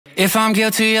If I'm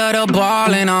guilty of the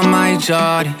ballin', I might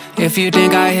Jordan. If you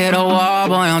think I hit a wall,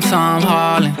 boy, I'm Tom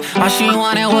Holland. All she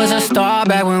wanted was a star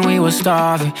back when we was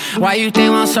starving. Why you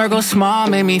think my circle small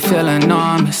made me feel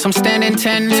enormous? I'm standing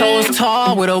 10 toes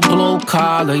tall with a blue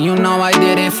collar. You know I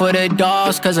did it for the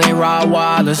dogs, cause they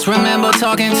Rottweilers. Remember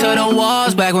talking to the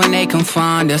walls back when they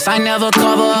confined us. I never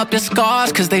cover up the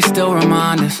scars, cause they still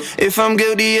remind us. If I'm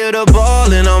guilty of the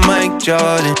ballin', I'm Mike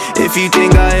Jordan. If you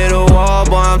think I hit a wall,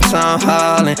 boy, I'm Tom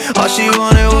Holland. All she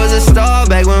wanted was a star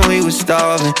back when we was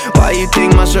starving. Why you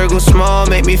think my circle small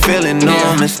make me feel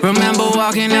enormous? Yeah. Remember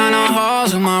walking down the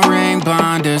halls with my ring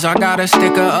binders. I got a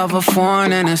sticker of a 4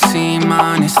 and a C-.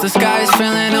 The sky is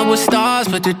filling up with stars,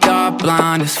 but the dark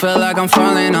blind us. Feel like I'm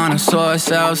falling on a sword,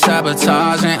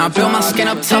 self-sabotaging. I built my skin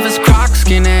up tough as Crocs,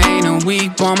 skin that ain't a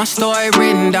weak bone. My story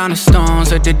written down the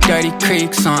stones of the dirty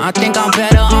creek song. I think I'm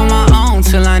better on my own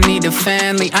till I need a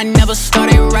family. I never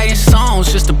started writing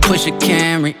songs just to push a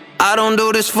Camry. I don't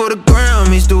do this for the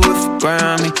Grammys, do it for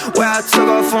Grammy. Where I took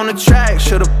off on the track,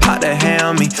 should've popped a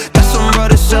Hammy. Got some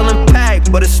brothers selling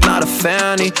pack, but it's not a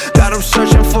fanny. Got them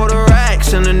searching for the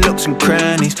racks and the nooks and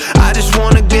crannies. I just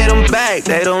wanna get them back,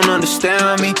 they don't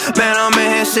understand me. Man, I'm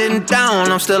in here sitting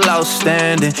down, I'm still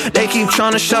outstanding. They keep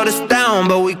trying to shut us down,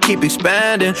 but we keep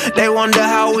expanding. They wonder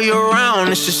how we around,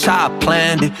 it's just how I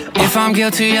planned it. If I'm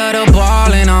guilty of the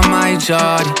ballin', I might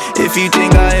Jordan. If you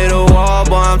think I hit a wall,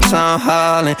 boy, I'm Tom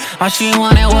Holland. All she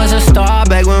wanted was a star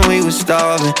back when we was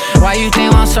starving. Why you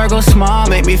think my circle small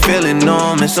make me feel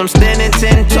enormous? I'm standing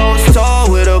 10 toes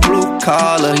tall with a blue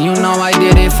collar. You know I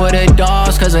did it for the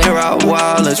dogs, cause they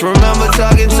Rottweilers. Remember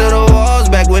talking to the walls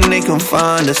back when they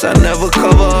confined us. I never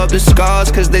cover up the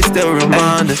scars, cause they still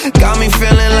remind us. Got me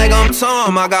feeling like I'm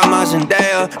Tom, I got my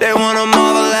Zendaya. They wanna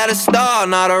marvel at a star,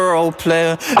 not a role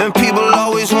player. And people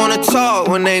always wanna talk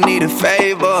when they need a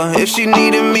favor. If she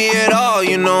needed me at all,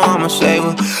 you know I'ma save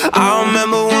her. I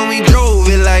remember when we drove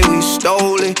it like we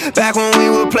stole it. Back when we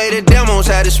would play the demos,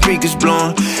 had the speakers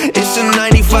blowing. It's a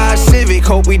 95 Civic,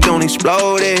 hope we don't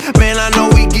explode it. Man, I know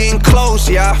we getting close,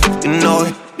 yeah, you know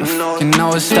it. You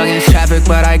know it's stuck in traffic,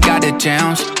 but I got the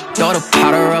jams. Throw the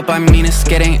powder up, I mean it's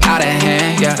getting out of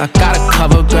hand. Yeah, I got a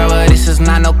cover girl, but this is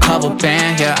not no cover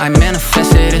band. Yeah, I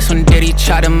manifested this when Diddy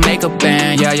tried to make a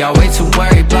band. Yeah, y'all way too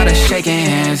worried about us shaking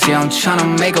hands. Yeah, I'm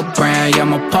tryna make a brand. Yeah,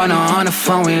 my partner on the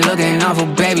phone, we looking out for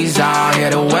babies out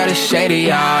here. The world is shady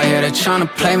out here, they're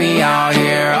tryna play me out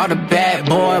here. All the bad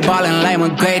boy ballin' like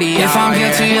McGrady. If I'm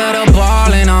guilty of the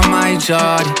ballin', I might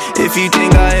Jordan. If you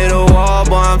think I hit a wall,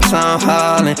 boy, I'm Tom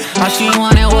Holland. All she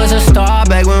wanted was a star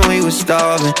back when we was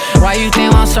starving. Why you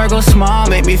think my circle small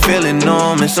make me feel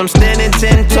enormous? I'm standing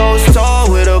 10 toes tall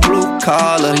with a blue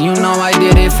collar. You know I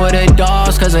did it for the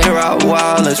dogs, cause they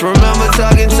Rottweilers. Remember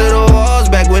talking to the walls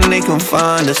back when they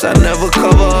confined us. I never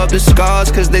cover up the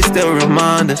scars, cause they still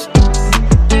remind us.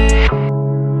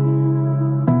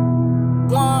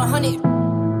 100.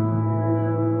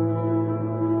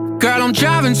 Girl, I'm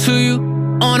driving to you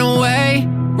on the way.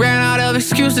 Ran out of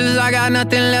excuses, I got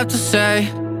nothing left to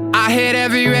say. I hit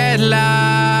every red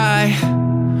light,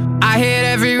 I hit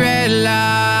every red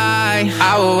light.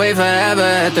 I will wait forever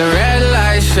at the red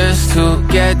lights just to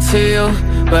get to you.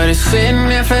 But it's sitting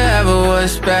there forever,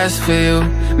 what's best for you.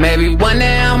 Maybe one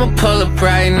day I'ma pull up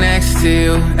right next to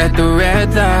you at the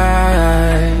red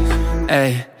lights.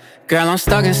 Hey. Girl, I'm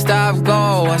stuck in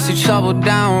stop-go, I see trouble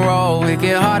down road. It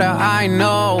get harder, I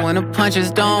know, when the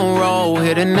punches don't roll.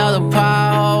 Hit another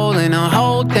pothole and the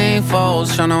whole thing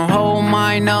folds. Tryna hold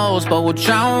my nose, but we'll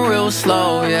drown real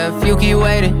slow. Yeah, if you keep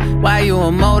waiting, why you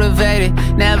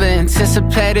unmotivated? Never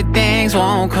anticipated things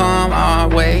won't come our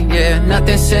way. Yeah,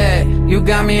 nothing said, you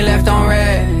got me left on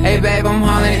red. Hey babe, I'm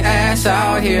hauling ass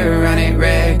out here running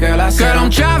red. Girl, I'm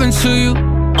driving to you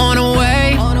on the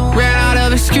way. Ran out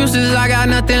of excuses, I got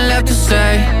nothing left to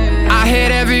say. I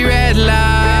hit every red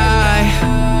light,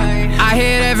 I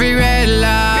hit every red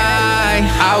light.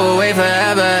 I will wait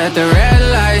forever at the red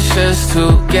lights just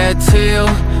to get to you.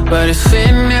 But it's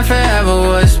sitting there forever,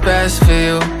 what's best for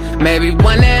you. Maybe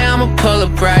one day I'ma pull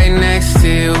up right next to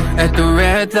you at the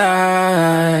red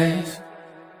lights.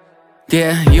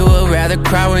 Yeah, you would rather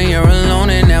cry when you're alone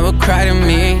and never cry to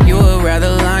me. You would rather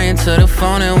lie into the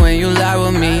phone and when you lie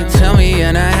with me. Tell me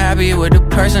you're not happy with the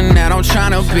person that I'm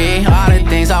tryna be. All the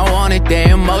things I wanted,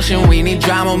 their emotion, we need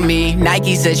drama me.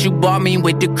 Nikes that you bought me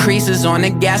with the creases on the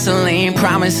gasoline.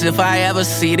 Promise if I ever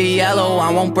see the yellow,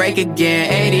 I won't break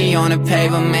again. 80 on the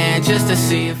pavement just to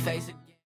see your face again.